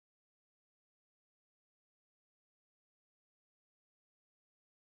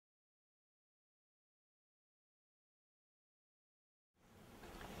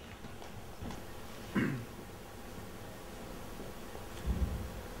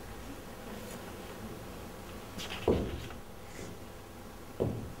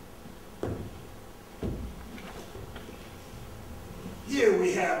Here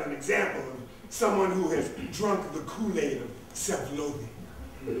we have an example of someone who has drunk the Kool-Aid of self-loathing.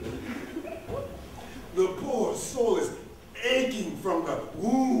 The poor soul is aching from the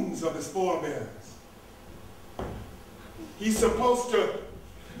wounds of his forebears. He's supposed to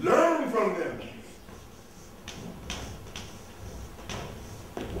learn from them.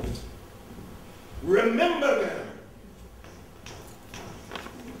 Remember them.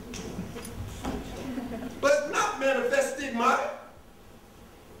 But not manifest stigmata.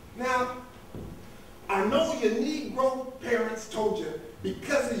 Now, I know your Negro parents told you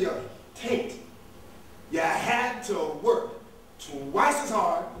because of your taint, you had to work twice as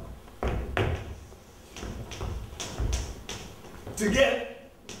hard to get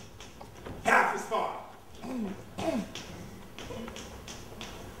half as far.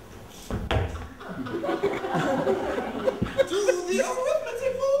 Do the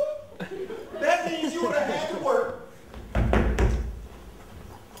arithmetic, fool. That means you would have had to work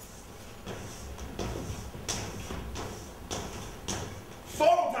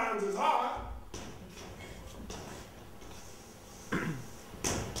 4 times as hard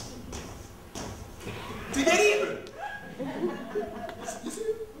to get even. You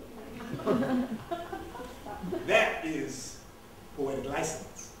see? That is poetic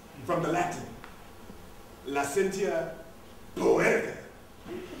license from the Latin, licentia poetica,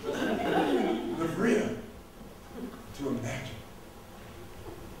 the freedom to imagine.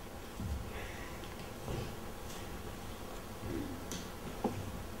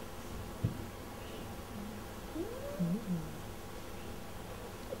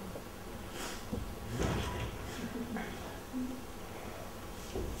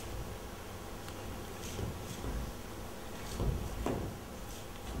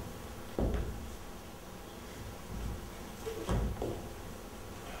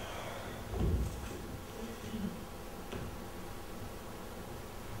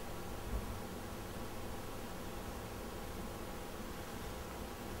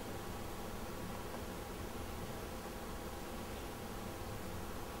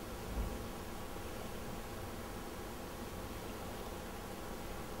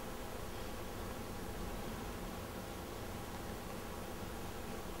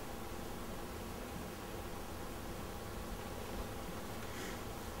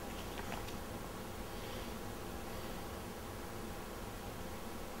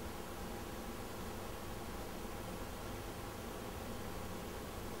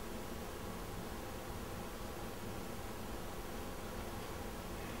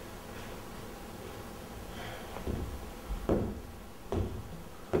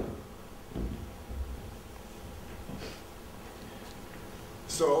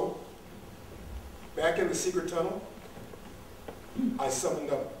 So, back in the secret tunnel, I summoned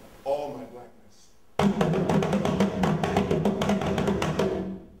up all my blackness.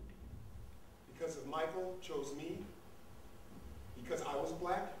 Because if Michael chose me, because I was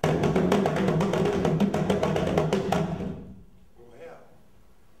black, well, hell,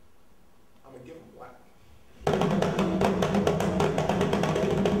 I'm gonna give him black.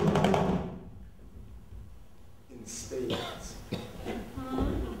 In spades.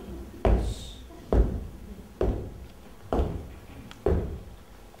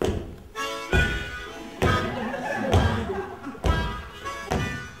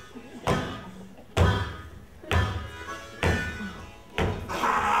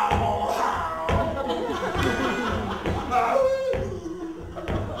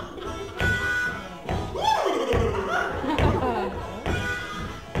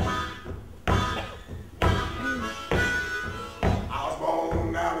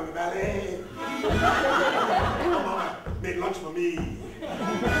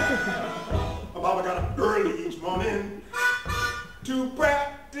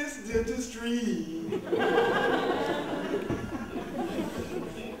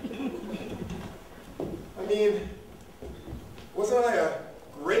 Wasn't I a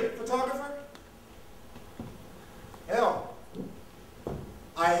great photographer? Hell,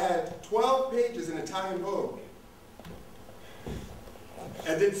 I had 12 pages in Italian Vogue.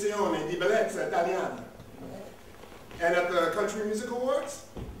 Edizione di Bellezza Italiana. And at the Country Music Awards,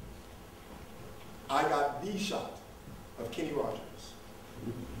 I got the shot of Kenny Rogers.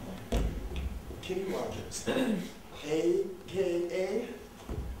 Kenny Rogers, a.k.a.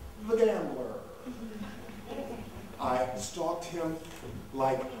 the Gambler. I stalked him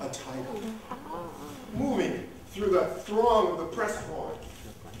like a tiger, moving through the throng of the press corps,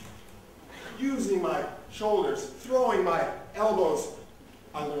 using my shoulders, throwing my elbows.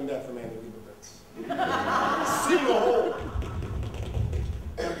 I learned that from Andy Leibovitz. seeing a hole,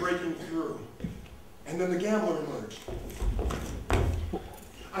 and breaking through. And then the gambler emerged.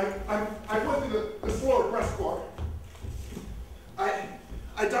 I went through the slower press corps.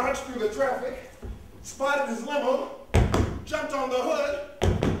 I dodged through the traffic, spotted his limo, jumped on the hood,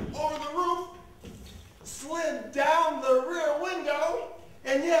 over the roof, slid down the rear window,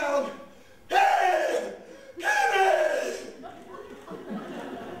 and yelled, "Hey! Kenny!"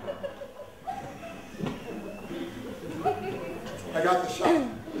 I got the shot.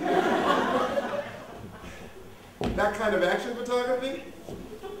 That kind of action photography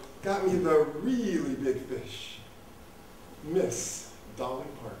got me the really big fish, Miss Dolly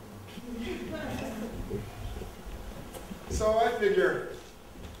Parton. So I figure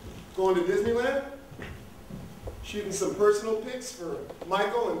going to Disneyland, shooting some personal pics for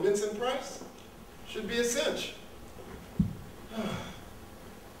Michael and Vincent Price should be a cinch.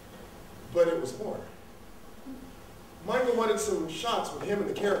 But it was more. Michael wanted some shots with him and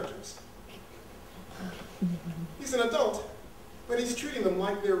the characters. He's an adult, but he's treating them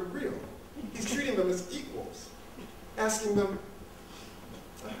like they're real. He's treating them as equals, asking them,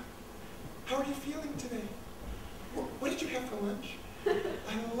 "How are you feeling today? What did you have for lunch?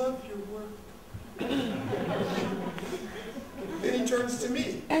 I love your work." Then he turns to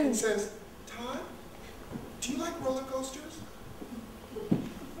me and says, "Todd, do you like roller coasters?"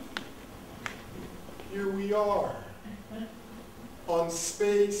 Here we are, on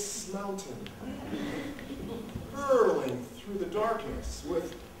Space Mountain, hurtling through the darkness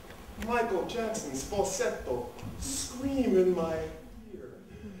with Michael Jackson's falsetto scream in my ear.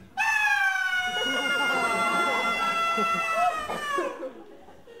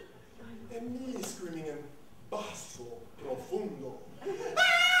 And me screaming in basso profundo.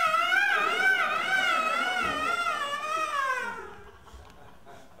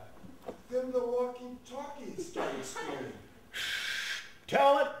 Then the walkie-talkie started screaming.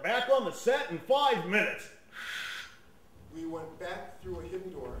 Talent back on the set in 5 minutes. We went back through a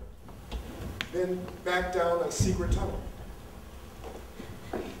hidden door, then back down a secret tunnel.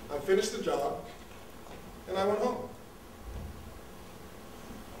 I finished the job, and I went home.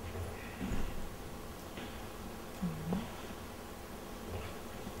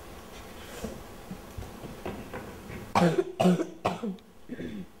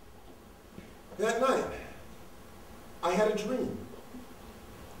 That night, I had a dream.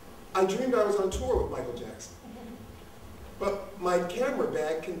 I dreamed I was on tour with Michael Jackson. But my camera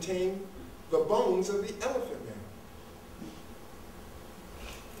bag contained the bones of the Elephant Man.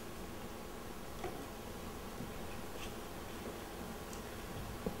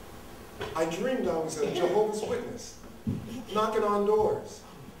 I dreamed I was a Jehovah's Witness, knocking on doors,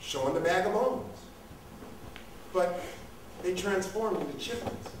 showing the bag of bones. But they transformed into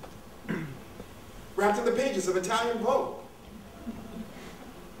chickens, wrapped in the pages of Italian Vogue.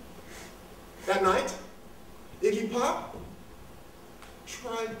 That night, Iggy Pop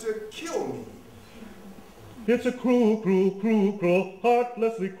tried to kill me. It's a cruel, cruel, cruel, cruel,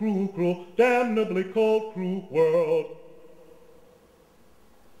 heartlessly cruel, cruel, damnably cold, cruel world.